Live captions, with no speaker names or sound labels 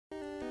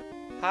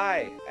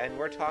Hi, and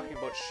we're talking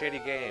about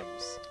shitty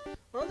games. I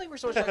don't think we're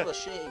so much talking about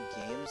shitty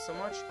games so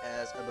much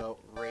as about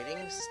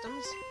rating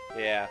systems.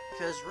 Yeah.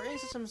 Because rating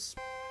systems,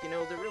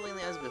 they're really in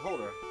the eyes of the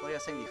beholder. Like I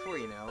was saying before,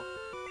 to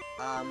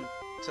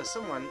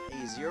someone, a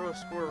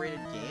 0-score rated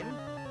game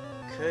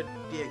could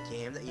be a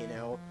game that,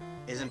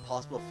 is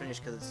impossible to finish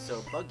because it's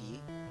so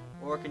buggy,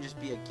 or it can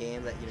just be a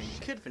game that, you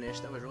could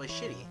finish that was really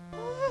shitty.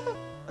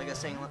 Like I was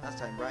saying last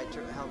time,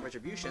 Hell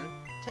Retribution,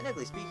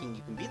 technically speaking,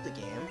 you can beat the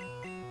game.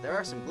 There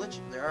are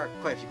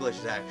quite a few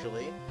glitches,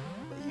 actually,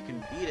 but you can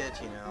beat it,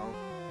 I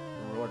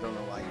don't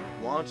know why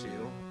you want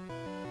to.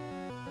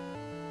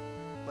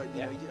 But,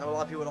 a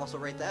lot of people would also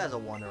rate that as a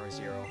 1 or a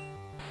 0.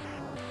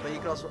 But you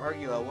could also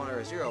argue a 1 or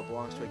a 0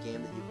 belongs to a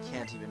game that you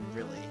can't even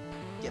really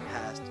get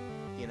past,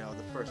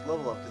 the first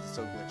level of because it's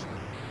so glitchy.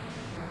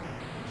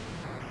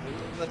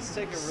 Let's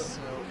take So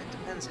it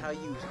depends how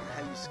you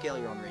scale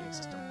your own rating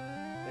system.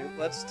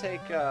 Let's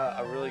take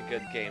a really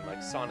good game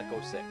like Sonic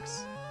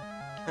 06.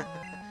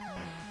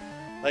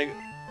 Like,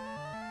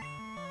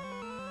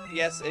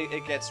 yes,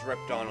 it gets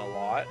ripped on a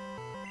lot,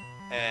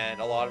 and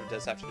a lot of it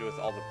does have to do with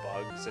all the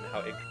bugs and how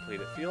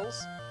incomplete it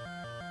feels.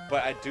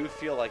 But I do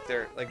feel like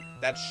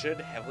that should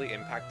heavily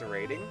impact the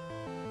rating.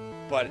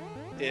 But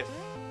if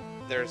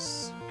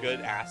there's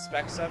good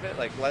aspects of it,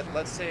 like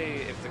let's say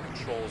if the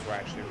controls were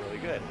actually really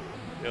good,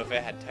 if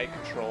it had tight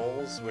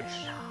controls, which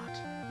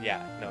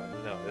yeah, no,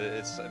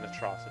 it's an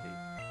atrocity.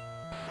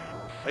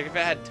 Like if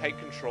it had tight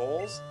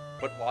controls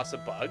but lots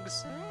of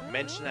bugs,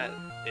 mention that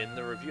in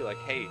the review. Like,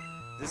 hey,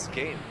 this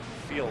game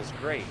feels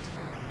great,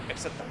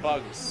 except the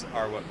bugs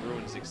are what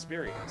ruins the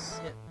experience.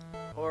 Yeah.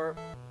 Or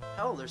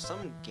hell, there's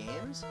some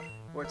games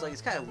where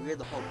it's kind of weird,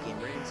 the whole game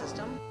rating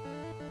system.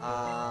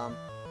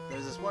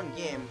 There's this one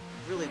game,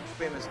 really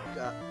famous,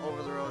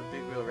 Over the Road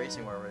Big Wheel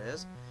Racing, wherever it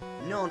is,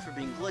 known for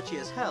being glitchy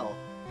as hell.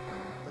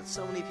 But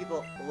so many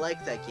people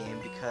like that game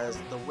because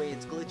the way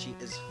it's glitchy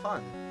is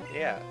fun.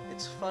 Yeah.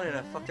 It's fun in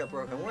a fucked up,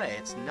 broken way.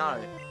 It's not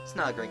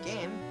a great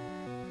game,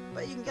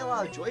 but you can get a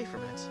lot of joy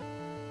from it.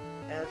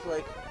 And it's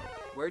like,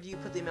 where do you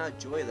put the amount of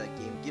joy that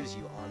game gives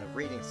you on a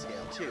rating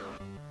scale too?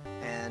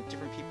 And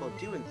different people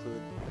do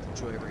include the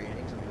joy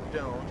rating, some people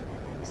don't.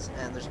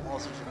 And there's all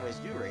sorts of different ways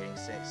to do rating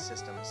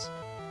systems.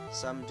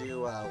 Some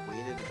do a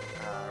weighted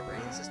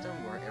rating system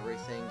where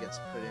everything gets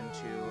put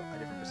into a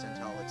different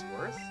percentile of its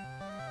worth.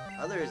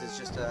 Others, it's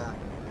just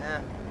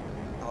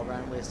I'll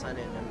randomly assign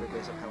it a number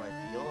based on how I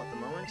feel at the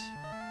moment.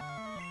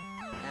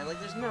 And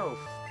there's no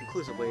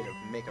conclusive way to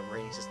make a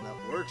rating system that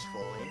works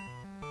fully.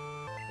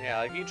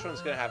 Yeah, each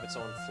one's gonna have its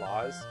own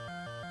flaws.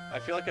 I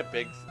feel like a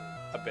big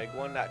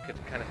one that could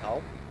kind of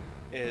help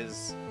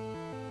is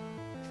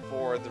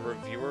for the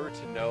reviewer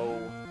to know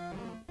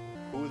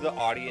who the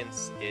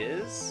audience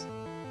is,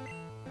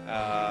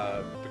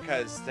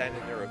 because then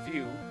in their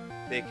review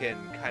they can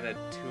kind of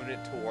tune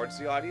it towards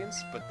the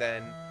audience, but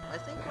then I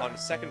think on the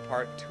second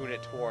part tune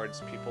it towards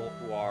people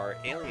who are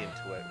alien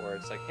to it, where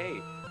it's like, hey,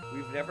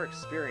 we've never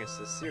experienced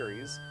this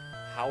series.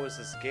 How is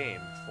this game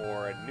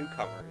for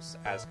newcomers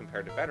as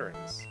compared to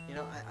veterans?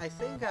 I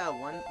think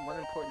one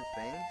important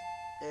thing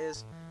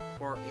is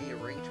for a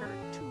rater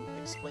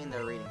to explain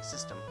their rating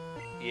system.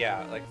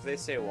 Yeah, like if they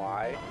say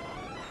why.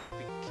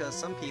 Because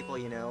some people, a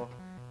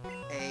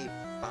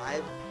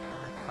 5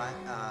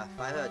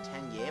 out of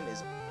 10 game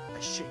is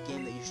a shit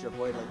game that you should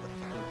avoid like the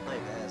fucking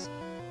plague as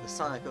the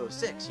Sonic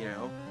 06,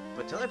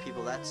 But to other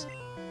people, it's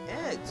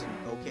an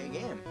okay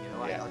game,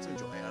 I got some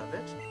joy out of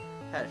it.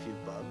 Had a few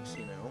bugs,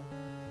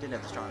 Didn't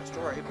have the strongest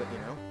story, but,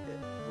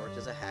 it worked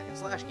as a hack and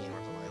slash game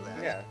or something like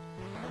that. Yeah.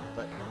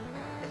 But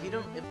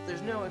if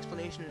there's no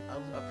explanation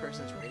of a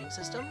person's rating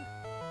system,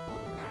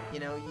 you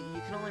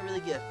can only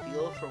really get a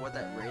feel for what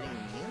that rating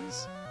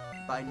means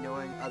by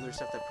knowing other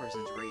stuff that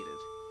person's rated.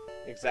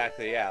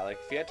 Exactly, yeah. Like,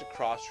 if you had to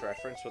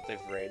cross-reference what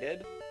they've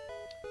rated,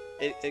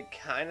 it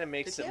kind of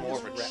makes it more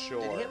of a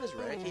chore. Did he have his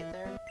Eradicate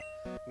there?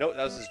 No,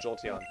 that was his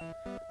Jolteon.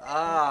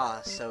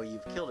 Ah, so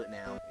you've killed it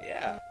now.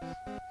 Yeah.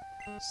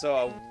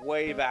 So,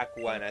 way back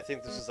when, I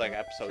think this was like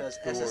episode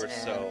 2 or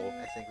so,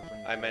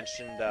 I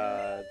mentioned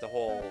the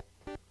whole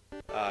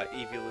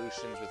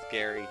evolutions with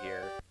Gary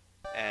here,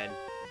 and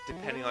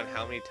depending on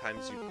how many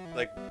times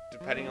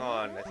depending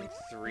on, I think,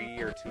 3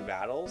 or 2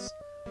 battles,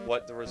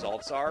 what the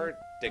results are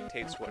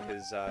dictates what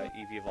his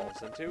Eevee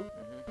evolves into.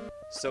 Mm-hmm.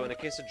 So in the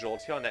case of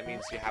Jolteon, that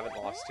means you haven't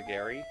lost to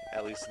Gary,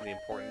 at least in the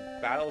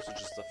important battles,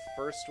 which is the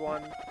first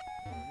one,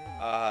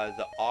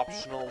 the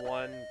optional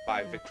one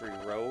by Victory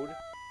Road.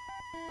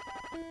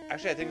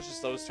 Actually, I think it's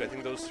just those 2. I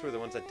think those 2 are the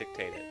ones that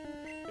dictate it.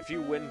 If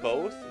you win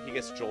both, he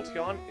gets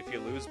Jolteon. If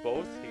you lose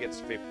both, he gets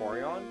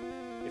Vaporeon.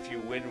 If you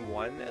win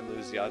one and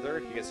lose the other,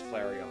 he gets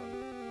Flareon.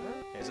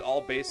 It's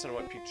all based on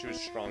what Pikachu is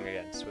strong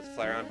against, with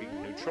Flareon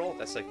being neutral,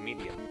 that's like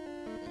medium.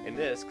 In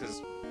this,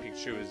 because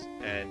Pikachu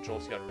and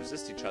Jolteon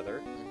resist each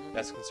other,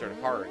 that's considered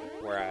hard,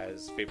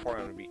 whereas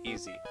Vaporeon would be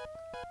easy.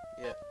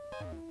 Yeah.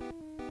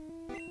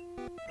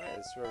 Alright,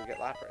 this is where we get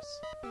Lapras.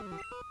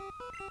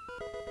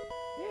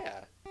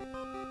 Yeah.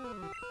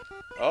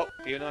 Oh,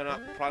 even though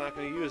I'm probably not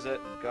going to use it,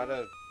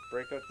 gotta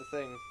break out the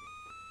thing.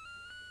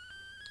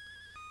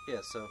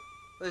 Yeah, so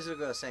basically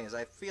what I was saying is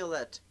I feel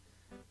that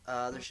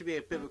there should be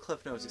a bit of a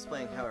cliff notes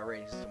explaining how a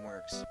rating system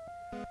works,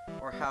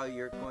 or how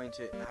you're going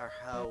to, or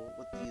how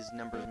what these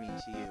numbers mean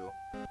to you,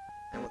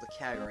 and what the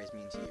categories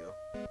mean to you.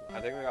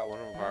 I think we got one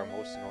of our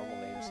most normal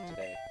names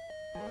today.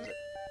 What was it?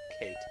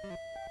 Kate.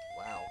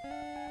 Wow.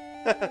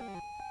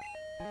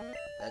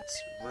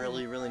 That's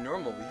really, really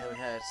normal. We haven't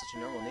had such a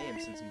normal name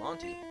since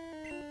Monty.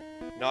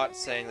 Not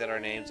saying that our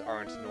names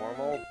aren't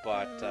normal,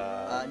 but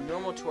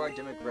normal to our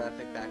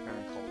demographic,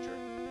 background, and culture.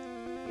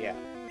 yeah.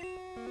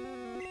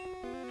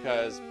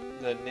 Because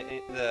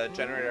the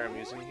generator I'm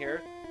using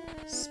here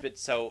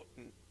spits out.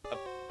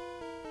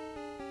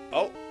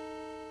 Oh,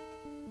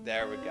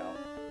 there we go.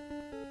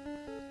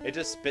 It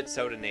just spits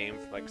out a name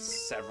from like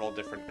several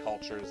different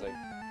cultures, like.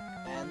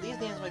 And these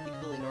names might be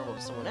completely normal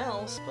to someone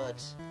else,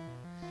 but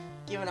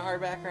given our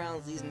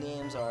backgrounds, these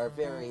names are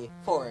very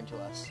foreign to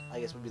us, I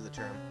guess would be the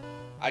term.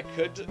 I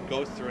could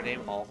go through and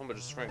name all of them, but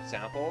just for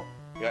example,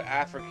 you got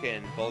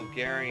African,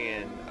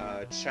 Bulgarian,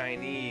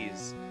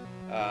 Chinese,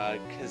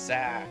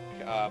 Kazakh,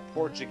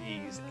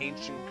 Portuguese,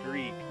 Ancient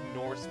Greek,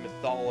 Norse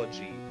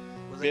mythology,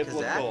 Was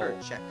biblical. it Kazakh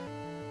or Czech?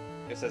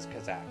 It says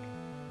Kazakh.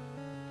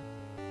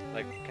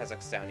 Like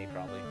Kazakhstani,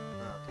 probably.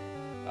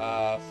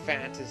 Oh, okay.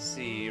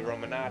 Fantasy,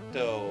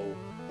 Romanato,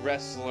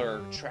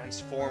 wrestler,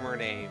 transformer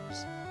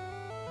names.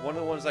 One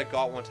of the ones I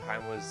got one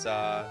time was,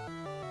 I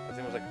think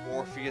it was like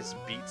Orpheus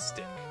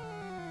Beatstick.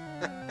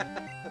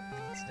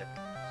 Beatstick.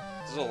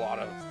 There's a lot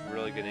of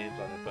really good names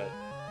on it, but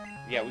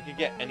yeah, we could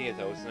get any of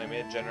those, and I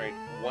made it generate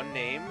one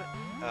name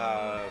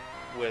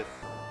with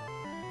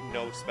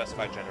no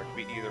specified gender. It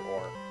could be either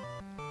or.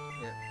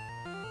 Yeah.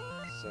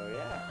 So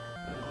yeah.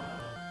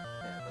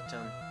 Yeah, but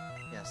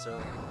yeah. So,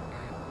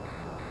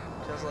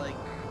 because like,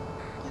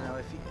 you know,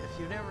 if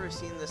you've never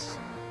seen this,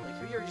 like,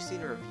 if you've ever just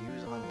seen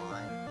reviews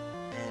online,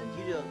 and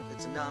you don't,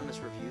 it's anonymous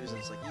reviews, and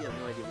it's like you have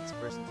no idea what this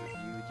person's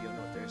reviewed, you don't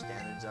know what their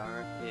standards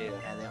are, Yeah.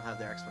 and they don't have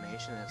their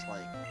explanation, and it's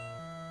like,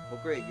 well,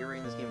 great, you're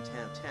rating this game 10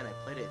 out of 10. I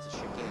played it. It's a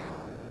shit game.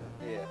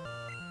 Yeah.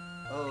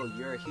 Oh,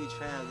 you're a huge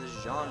fan of this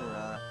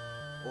genre,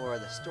 or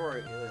the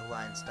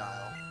storyline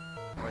style,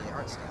 or the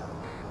art style.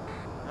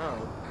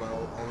 Oh,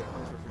 well, all the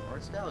points were from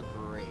art style?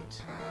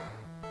 Great.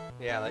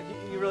 Yeah, like,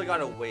 you really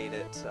gotta weight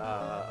it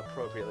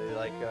appropriately.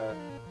 Like,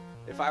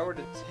 if I were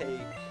to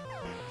take...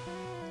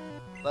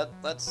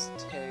 Let's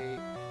take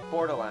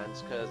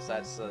Borderlands, because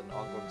that's an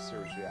ongoing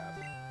series we have.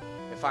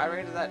 If I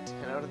rated that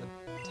 10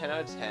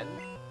 out of 10,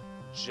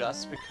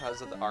 just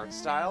because of the art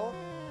style,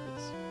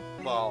 it's...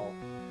 Well,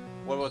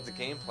 what about the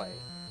gameplay?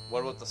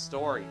 What about the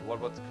story? What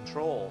about the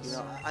controls? You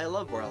know, I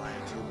love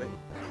Borderlands 2, but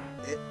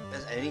it,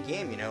 as any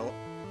game, you know,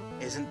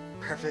 isn't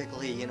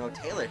perfectly, you know,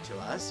 tailored to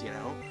us, you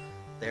know.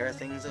 There are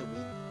things that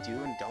we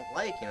do and don't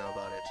like, you know,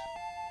 about it.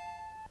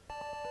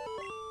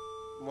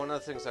 One of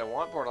the things I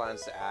want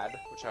Borderlands to add,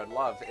 which I would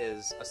love,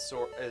 is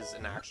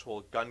an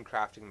actual gun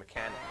crafting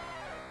mechanic.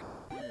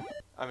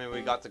 I mean,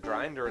 we got the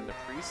grinder in the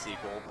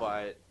pre-sequel,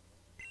 but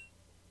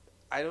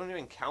I don't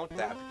even count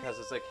that because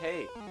it's like,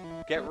 hey,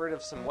 get rid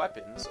of some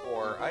weapons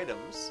or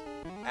items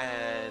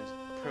and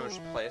pretty much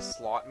play a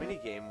slot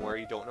minigame where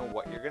you don't know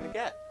what you're gonna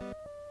get.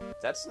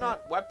 That's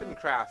not weapon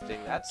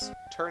crafting, that's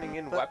turning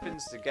in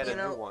weapons to get a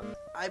new one.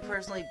 I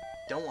personally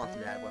don't want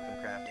them to add weapon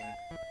crafting.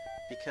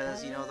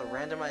 Because, you know, the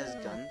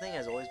randomized gun thing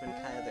has always been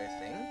kind of their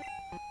thing.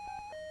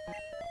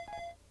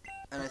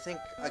 And I think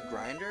a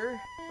grinder,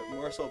 but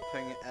more so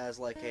putting it as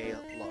like a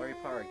lottery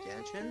power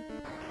Genshin,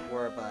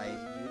 whereby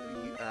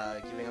you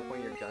giving up one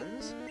of your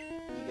guns,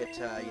 you get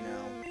to, you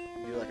know,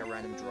 do like a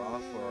random draw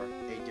for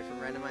a different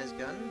randomized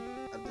gun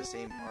of the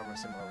same or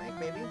similar rank,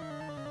 maybe.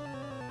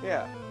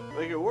 Yeah,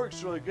 like it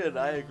works really good.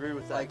 I agree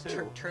with that like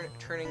too.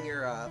 Turning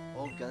your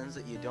old guns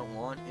that you don't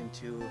want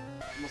into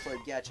almost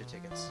like gacha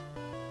tickets.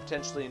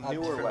 Potentially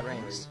newer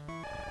weapons.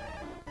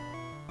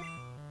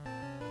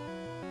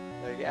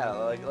 Yeah,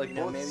 like you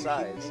know, both maybe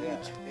sides. Maybe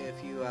yeah.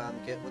 if you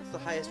get, what's the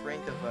highest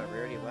rank of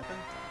rarity of weapon?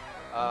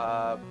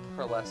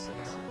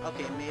 Pearlescent.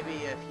 Okay,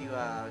 maybe if you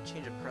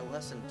change a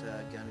pearlescent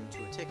gun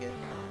into a ticket,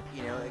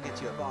 you know, it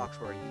gets you a box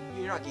where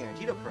you're not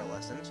guaranteed a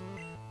pearlescent,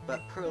 but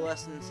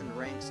pearlescents and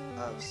ranks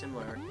of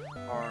similar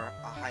are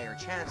a higher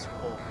chance to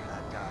pull from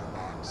that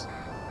box.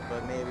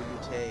 But maybe you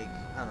take,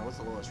 I don't know, what's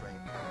the lowest rank?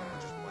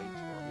 Just white.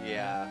 Or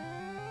Yeah.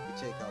 you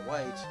take a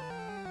white,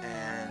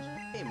 and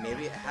hey,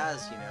 maybe it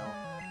has, you know,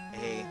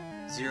 a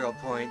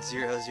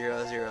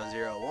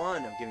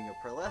 0.00001 of giving you a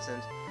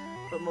pearlescent,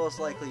 but most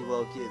likely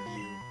will give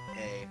you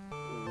a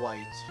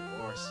white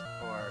or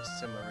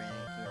similar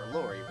ranking or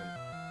lower even.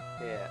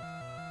 Yeah.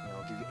 You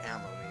know, give you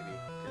ammo maybe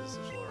because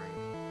there's lower rank.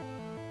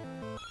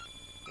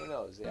 Who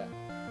knows? Yeah.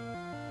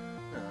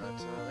 No,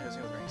 that's the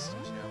other rank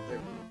systems. You know,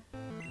 they're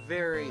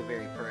very,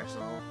 very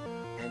personal,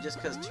 and just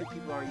because two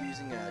people are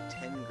using a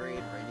 10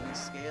 grade rating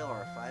scale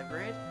or a 5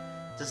 grade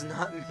does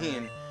not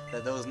mean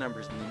that those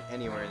numbers mean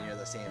anywhere near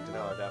the same to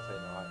No, them.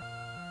 definitely not.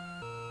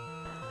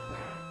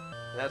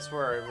 And that's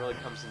where it really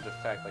comes into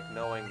effect, like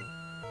knowing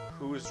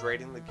who's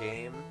rating the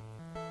game,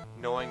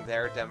 knowing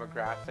their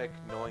demographic,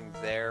 knowing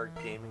their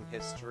gaming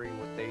history,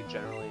 what they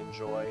generally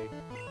enjoy,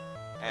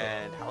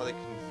 and how they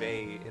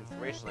convey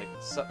information. Like,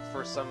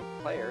 for some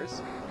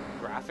players,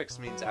 graphics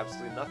means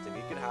absolutely nothing.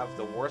 You can have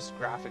the worst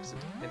graphics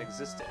in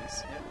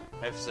existence,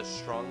 and if it's a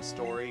strong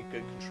story,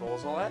 good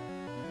controls, and all that,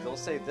 they'll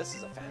say this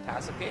is a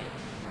fantastic game.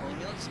 Well, you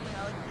know something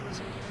I like to do with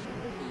some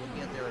gamers?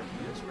 Looking at their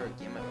reviews for a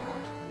game I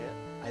want.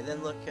 Yeah. I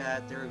then look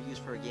at their reviews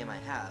for a game I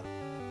have,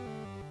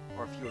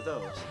 or a few of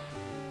those.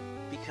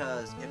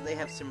 Because if they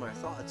have similar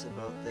thoughts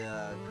about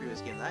the previous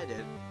game that I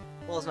did,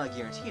 well, it's not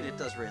guaranteed. It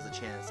does raise the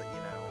chance that,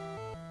 you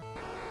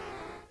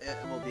know,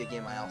 it will be a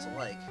game I also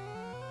like.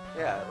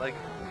 Yeah, like,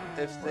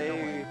 if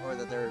they... Or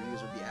that their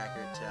reviews would be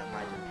accurate to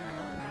my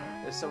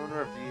opinion. If someone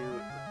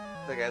reviewed,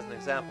 like as an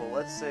example,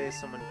 let's say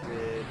someone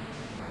did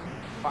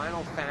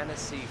Final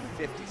Fantasy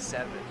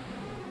 57.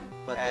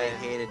 But they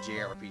hated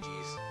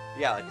JRPGs.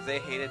 Yeah, like if they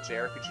hated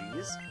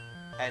JRPGs,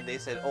 and they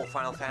said, oh,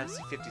 Final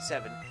Fantasy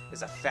 57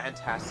 is a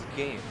fantastic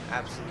game,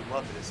 absolutely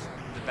love it, it's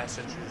the best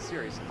entry in the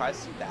series. If I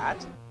see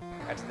that,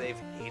 after they've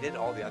hated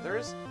all the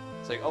others,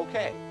 it's like,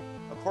 okay,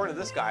 according to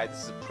this guy,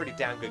 this is a pretty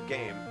damn good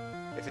game,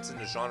 if it's in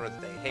the genre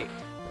that they hate.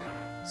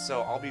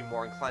 So I'll be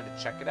more inclined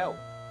to check it out.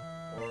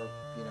 Or,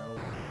 you know,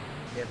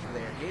 if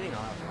they're hating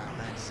on a Final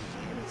Fantasy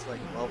game, it's like,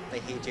 well, they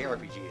hate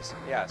JRPGs.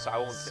 Yeah, so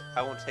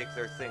I won't take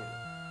their thing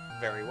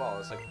very well.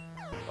 It's like,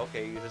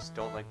 okay, you just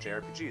don't like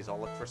JRPGs. I'll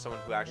look for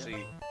someone who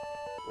actually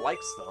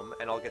likes them,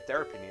 and I'll get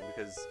their opinion,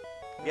 because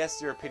yes,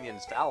 their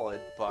opinion's valid,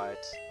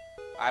 but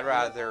I'd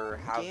rather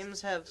have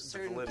games have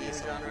certain game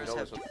genres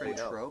have different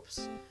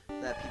tropes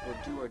that people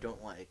do or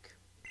don't like.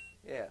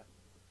 Yeah,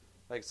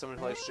 like someone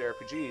who likes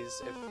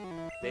JRPGs, if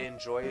they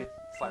enjoy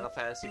Final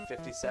Fantasy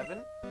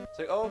 57, it's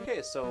like, oh,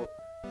 okay, so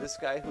this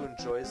guy who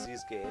enjoys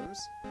these games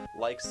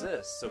likes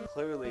this, so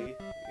clearly,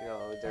 you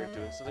know, they're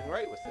doing something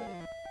right with it.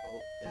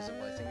 Oh, is it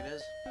what I think it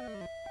is?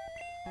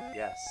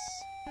 Yes.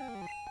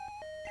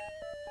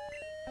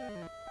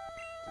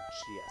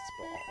 GS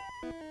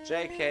Ball.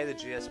 JK, the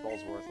GS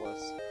Ball's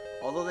worthless.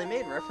 Although they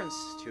made reference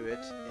to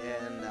it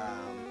in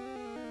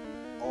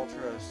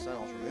Ultra Sun,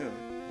 Ultra Moon.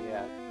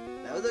 Yeah.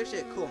 That was actually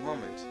a cool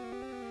moment.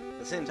 At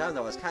the same time,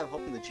 though, I was kind of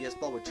hoping the GS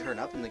Ball would turn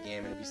up in the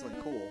game and it'd be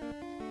something cool.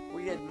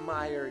 We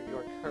admire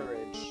your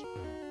courage.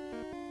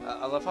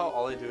 I love how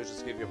all they do is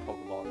just give you a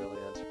Pokeball, really,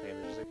 and that's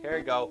payment. Just like, here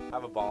you go,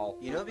 have a ball.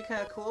 You know what'd be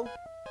kind of cool?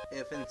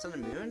 If in Sun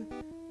and Moon,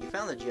 you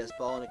found the GS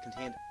Ball and it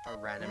contained a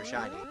random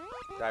shiny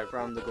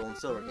from the Gold and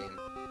Silver game.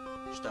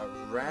 Just a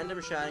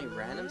random shiny,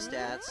 random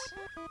stats,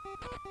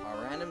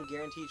 a random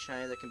guaranteed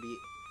shiny that can be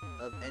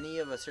of any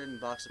of a certain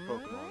box of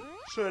Pokemon.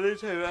 Shiny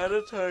 2 at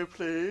a time,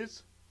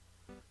 please.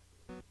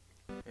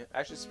 Yeah.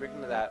 Actually,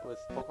 speaking of that, with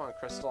Pokemon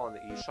Crystal on the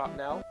eShop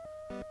now,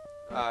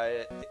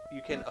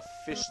 you can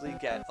officially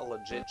get a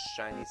legit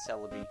shiny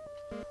Celebi.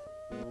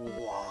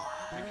 Wow.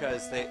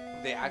 Because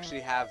they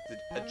actually have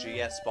a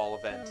GS Ball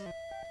event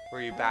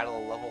where you battle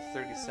a level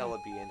 30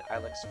 Celebi in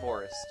Ilex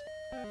Forest,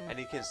 and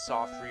you can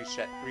soft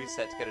reset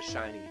to get a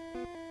shiny.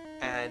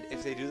 And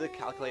if they do the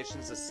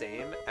calculations the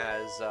same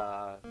as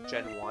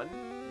Gen 1,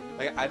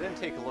 like, I didn't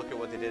take a look at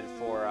what they did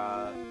for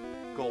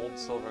Gold,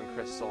 Silver, and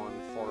Crystal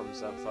in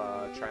forums of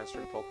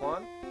transferred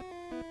Pokemon,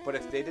 but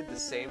if they did the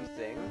same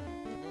thing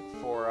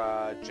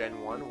for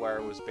Gen 1, where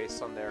it was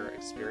based on their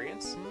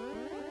experience,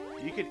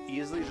 you could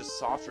easily just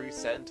soft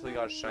reset until you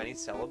got a shiny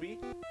Celebi,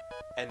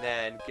 and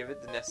then give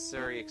it the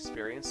necessary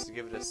experience to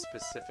give it a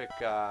specific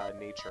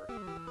nature.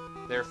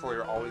 Therefore,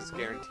 you're always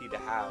guaranteed to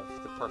have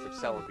the perfect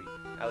Celebi,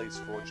 at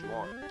least for what you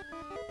want.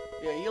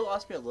 Yeah, you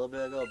lost me a little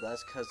bit ago, but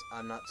that's because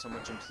I'm not so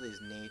much into these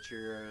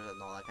nature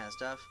and all that kind of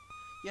stuff.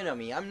 You know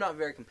me, I'm not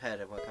very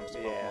competitive when it comes to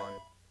Pokemon.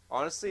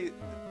 Honestly,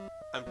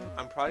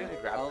 I'm probably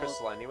gonna grab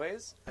Crystal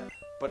anyways,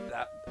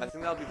 but I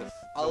think that'll be the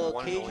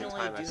one and only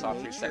time I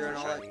soft reset nature and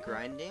all shiny. that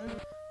grinding.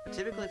 But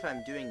typically, if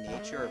I'm doing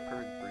nature or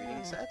perfect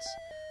breeding sets,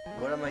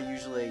 what am I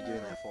usually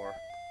doing that for?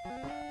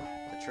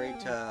 To trade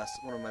to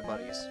one of my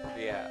buddies.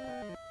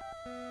 Yeah.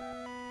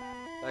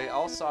 Like,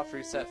 I'll soft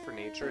reset for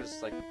nature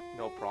is like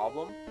no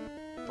problem,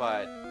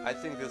 but I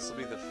think this will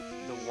be the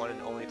one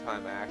and only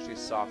time I actually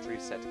soft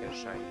reset to get a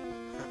shiny.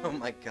 Oh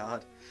my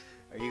god.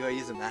 Are you going to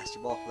use a Master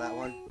Ball for that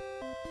one?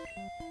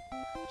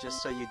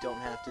 Just so you don't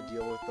have to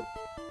deal with the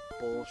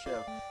bullshit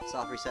of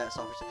soft reset,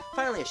 soft reset.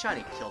 Finally, a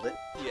shiny killed it.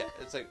 Yeah,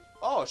 it's like,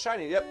 oh,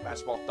 shiny, yep,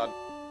 Master Ball, done.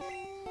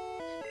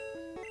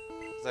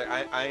 It's like,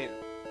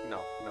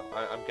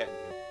 I'm getting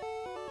you.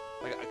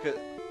 Like,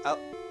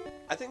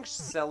 I think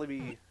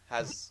Celebi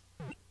has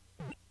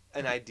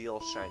an ideal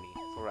shiny,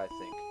 for what I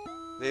think.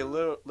 They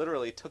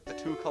literally took the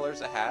two colors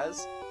it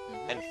has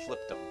and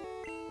flipped them.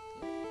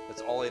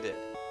 That's all they did.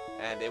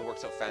 And it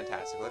works out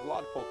fantastic. Like a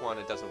lot of Pokemon,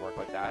 it doesn't work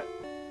like that.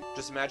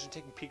 Just imagine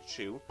taking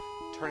Pikachu,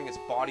 turning its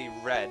body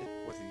red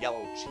with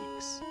yellow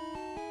cheeks.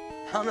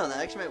 I don't know, that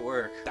actually might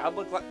work.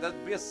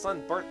 That'd be a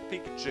sunburnt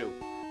Pikachu.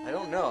 I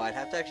don't know, I'd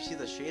have to actually see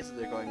the shades that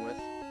they're going with.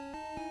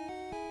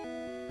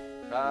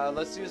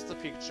 Let's use the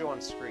Pikachu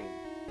on screen.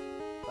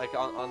 Like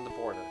on the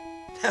border.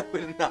 That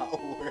would not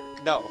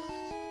work.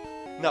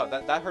 No,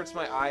 that hurts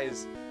my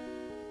eyes.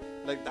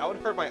 Like, that would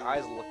hurt my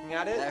eyes looking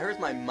at it. That hurts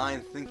my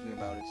mind thinking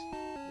about it.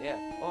 Yeah.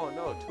 Oh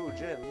no, two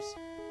gyms.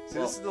 See,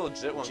 this is the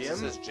legit one. Jim This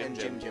says Jim and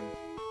Jim. Jim.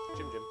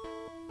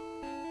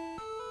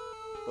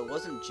 But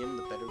wasn't Jim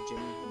the better Jim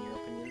in your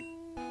opinion?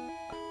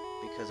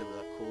 Because it was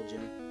a cool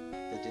Jim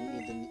that didn't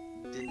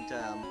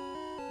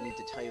need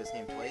to tell you his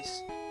name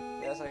twice.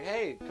 Yeah, it's like,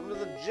 hey, come to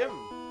the gym.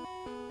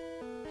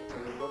 It's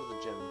like, go to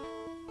the gym.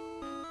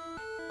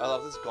 I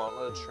love this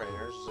gauntlet of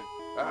trainers. It's like,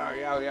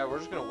 oh yeah, we're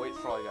just gonna wait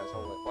for all you guys. I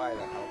was like, why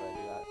the hell did I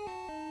do that?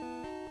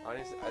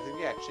 I think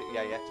you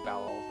have to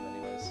battle all of them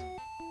anyways. I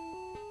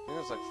think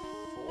there's like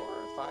 4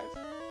 or 5.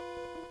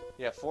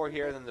 Yeah, 4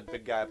 here, and then the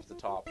big guy up at the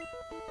top.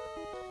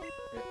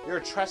 You're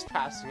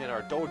trespassing in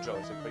our dojo.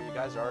 It's like, but you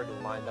guys are already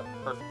lined up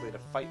perfectly to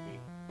fight me.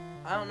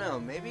 I don't know.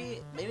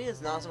 Maybe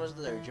it's not so much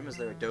that their gym as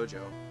their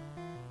dojo.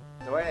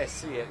 The way I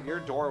see it, your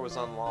door was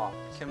unlocked.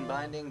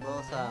 Combining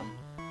both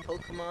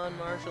Pokemon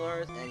martial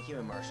arts and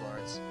human martial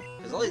arts.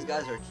 Because all these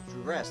guys are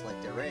dressed like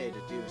they're ready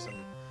to do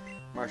some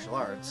martial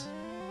arts.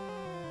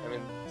 I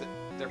mean,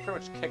 they're pretty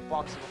much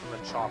kickboxing from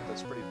a chop.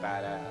 That's pretty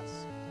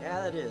badass. Yeah,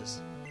 that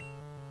is.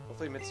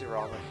 Hopefully Mitzi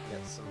Rama can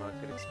get some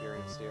good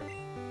experience here.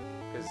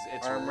 Because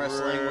it's Arm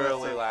wrestling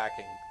really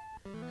lacking.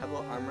 How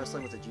about arm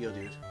wrestling with a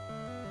Geodude?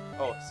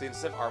 Oh, see,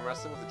 instead of arm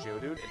wrestling with a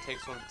Geodude, it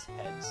takes one of its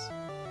heads.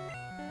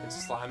 It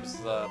slams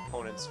the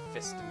opponent's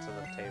fist into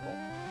the table.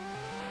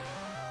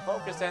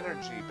 Focus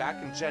energy,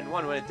 back in Gen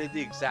 1 when it did the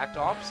exact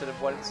opposite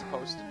of what it's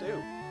supposed to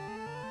do.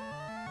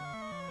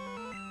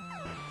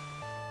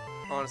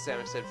 Honestly, I'm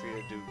excited for you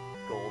to do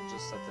gold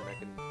just so that I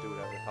can do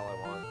whatever the hell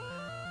I want.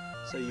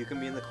 So you can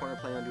be in the corner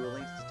playing on Duel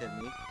Links instead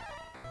of me?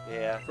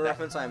 Yeah. For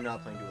reference, I am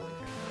not playing Duel Links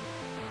right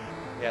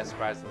now. Yeah,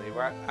 surprisingly.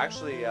 We're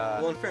actually,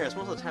 Well, in fairness,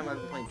 most of the time I've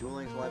been playing Duel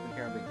Links while I've been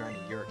here, I've been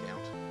grinding your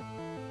account.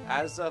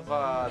 as of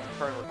the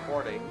current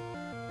recording,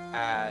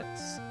 at,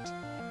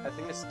 I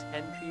think it's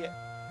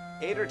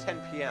 8 or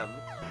 10 p.m.,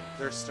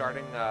 they're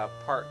starting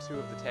part 2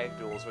 of the tag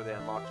duels where they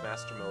unlocked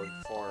Master Mode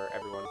for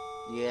everyone.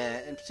 Yeah,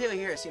 and Potato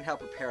here has seen how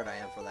prepared I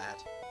am for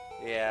that.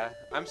 Yeah,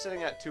 I'm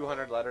sitting at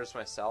 200 letters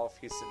myself.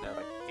 He's sitting at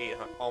like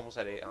 800, almost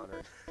at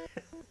 800.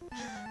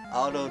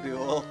 Auto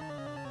duel.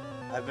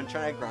 I've been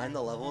trying to grind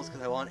the levels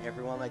because I want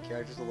every one of my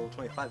characters to level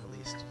 25 at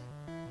least.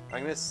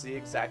 I'm gonna see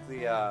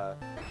exactly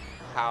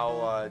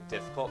how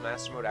difficult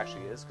Master Mode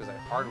actually is, because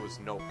hard was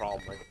no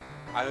problem. Like,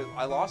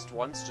 I lost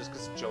once just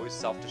because Joey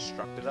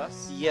self-destructed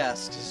us.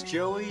 Yes, because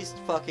Joey's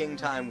fucking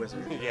Time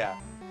Wizard. Yeah.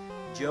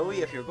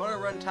 Joey, if you're going to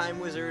run Time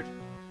Wizard,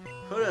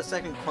 put a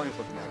second coin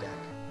flip in that deck.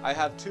 I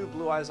have 2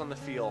 blue eyes on the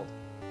field,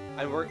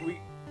 and we're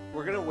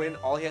gonna win.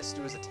 All he has to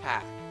do is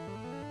attack.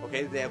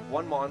 Okay, they have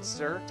 1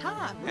 monster,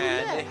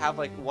 and they have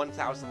like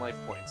 1,000 life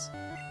points.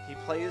 He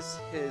plays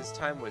his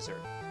Time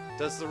Wizard,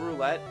 does the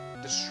roulette,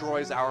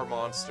 destroys our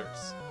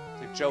monsters.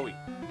 Like, Joey,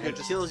 It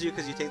kills you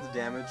because you take the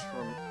damage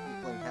from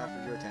equaling half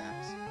of your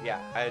attacks. Yeah,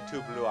 I had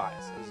 2 blue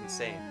eyes. It was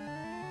insane.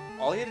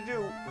 All he had to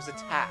do was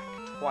attack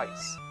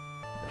twice.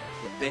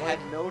 They had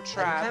no traps.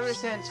 I kind of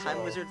understand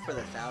Time Wizard for the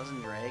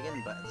 1,000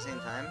 Dragon, but at the same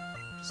time,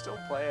 just don't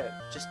play it.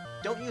 Just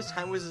don't use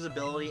Time Wizard's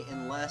ability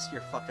unless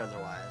you're fucked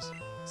otherwise.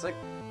 It's like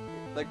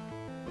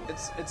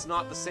it's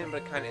not the same,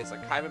 but it kind of is.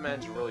 Like, Kaiba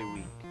Man's really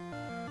weak.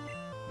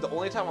 The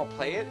only time I'll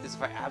play it is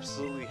if I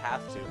absolutely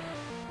have to.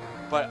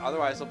 But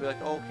otherwise, I'll be like,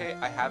 oh, okay,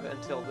 I have it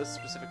until this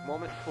specific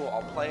moment. Cool,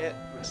 I'll play it,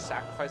 which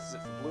sacrifices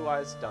it for blue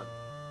eyes. Done.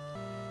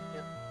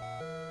 Yep.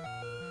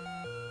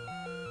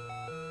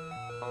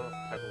 I don't know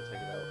if Piper will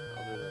take it out.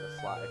 I'll do it on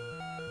the fly.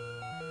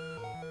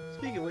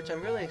 Speaking of which,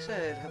 I'm really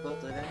excited about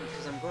the event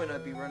because I'm going to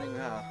be running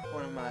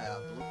one of my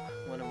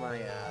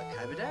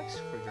Kaiba decks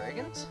for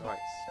dragons. Nice.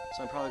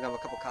 So I'm probably gonna have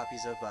a couple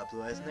copies of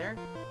Blue Eyes in there,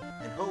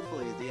 and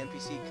hopefully the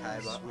NPC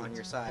Kaiba on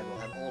your side will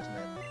have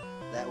ultimate.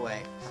 That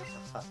way.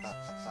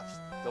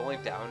 The only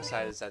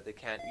downside is that they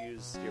can't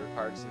use your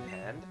cards in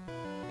hand.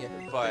 Yeah,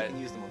 but they can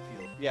use them on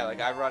field. Yeah,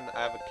 like I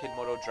have a Kid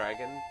Moto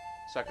Dragon,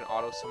 so I can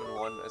auto summon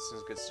one as soon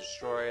as it gets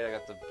destroyed. I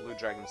got the Blue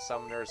Dragon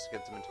Summoners to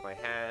get them into my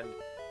hand.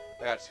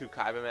 I got 2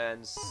 Kaiba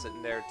Mans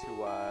sitting there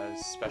to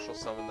special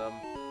summon them.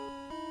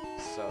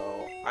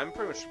 So I'm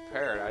pretty much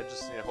prepared. I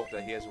just need to hope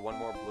that he has 1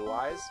 more Blue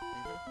Eyes,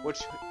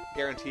 which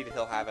guaranteed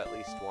he'll have at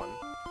least 1.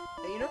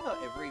 Hey, you know how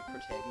every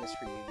protagonist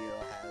for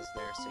Yu-Gi-Oh has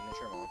their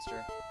signature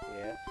monster?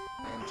 Yeah.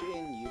 And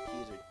Jin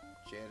Yuki's or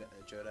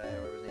Jodai,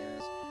 or whatever his name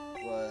is,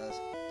 was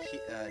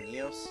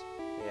Neos.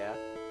 Yeah.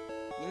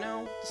 You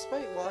know,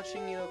 despite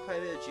watching, quite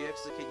a bit of GX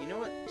as a kid, you know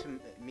what to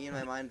me in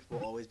my mind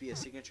will always be a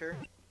signature?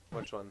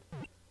 Which one?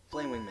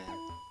 Flame Wing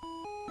Man.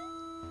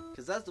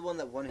 Because that's the one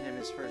that won him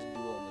his first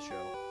duel in the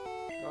show.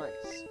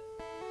 Nice.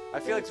 I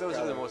feel like those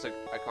are the most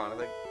iconic.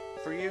 Like,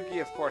 for Yugi,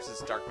 of course,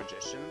 it's Dark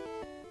Magician.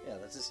 Yeah,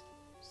 that's his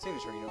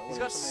signature, He's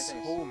got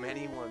so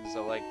many ones,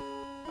 though. Like,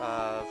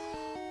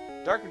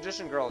 Dark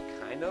Magician Girl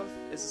kind of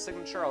is a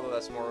signature, although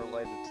that's more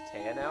related to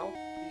Taya now.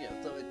 Yeah,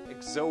 so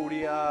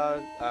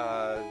Exodia,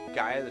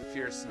 Gaia the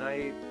Fierce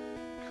Knight,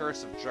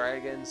 Curse of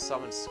Dragons,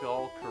 Summon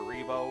Skull,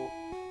 Karibo.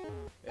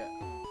 Yeah.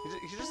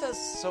 He just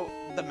has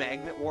the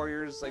Magnet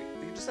Warriors, like,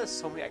 he just has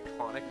so many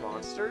iconic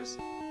monsters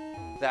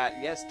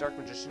that, yes, Dark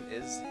Magician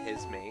is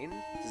his main.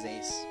 It's his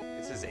ace.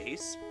 It's his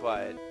ace,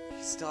 but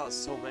he still has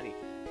so many.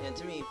 And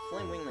to me,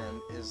 Flame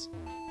Wingman is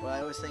what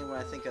I always think when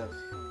I think of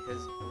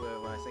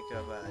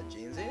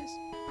Jane's Ace.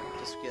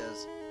 Just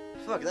because,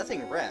 fuck, that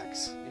thing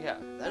wrecks. Yeah.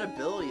 That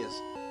ability is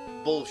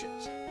bullshit.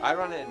 I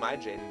run it in my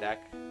Jaden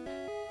deck.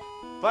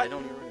 I But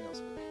don't need anything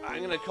else.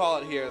 I'm gonna call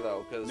it here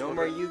though, because No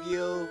more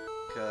Yu-Gi-Oh!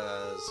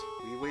 Because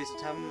we wasted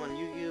time on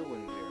Yu-Gi-Oh!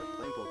 When we were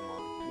playing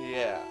Pokemon.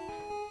 Yeah.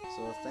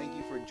 So thank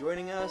you for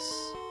joining us.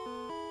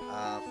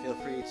 Feel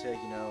free to,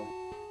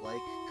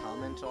 like,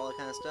 comment, all that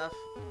kind of stuff.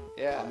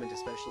 Yeah. Comment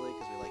especially,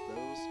 because we like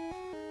those.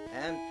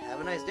 And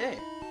have a nice day.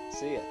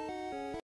 See ya.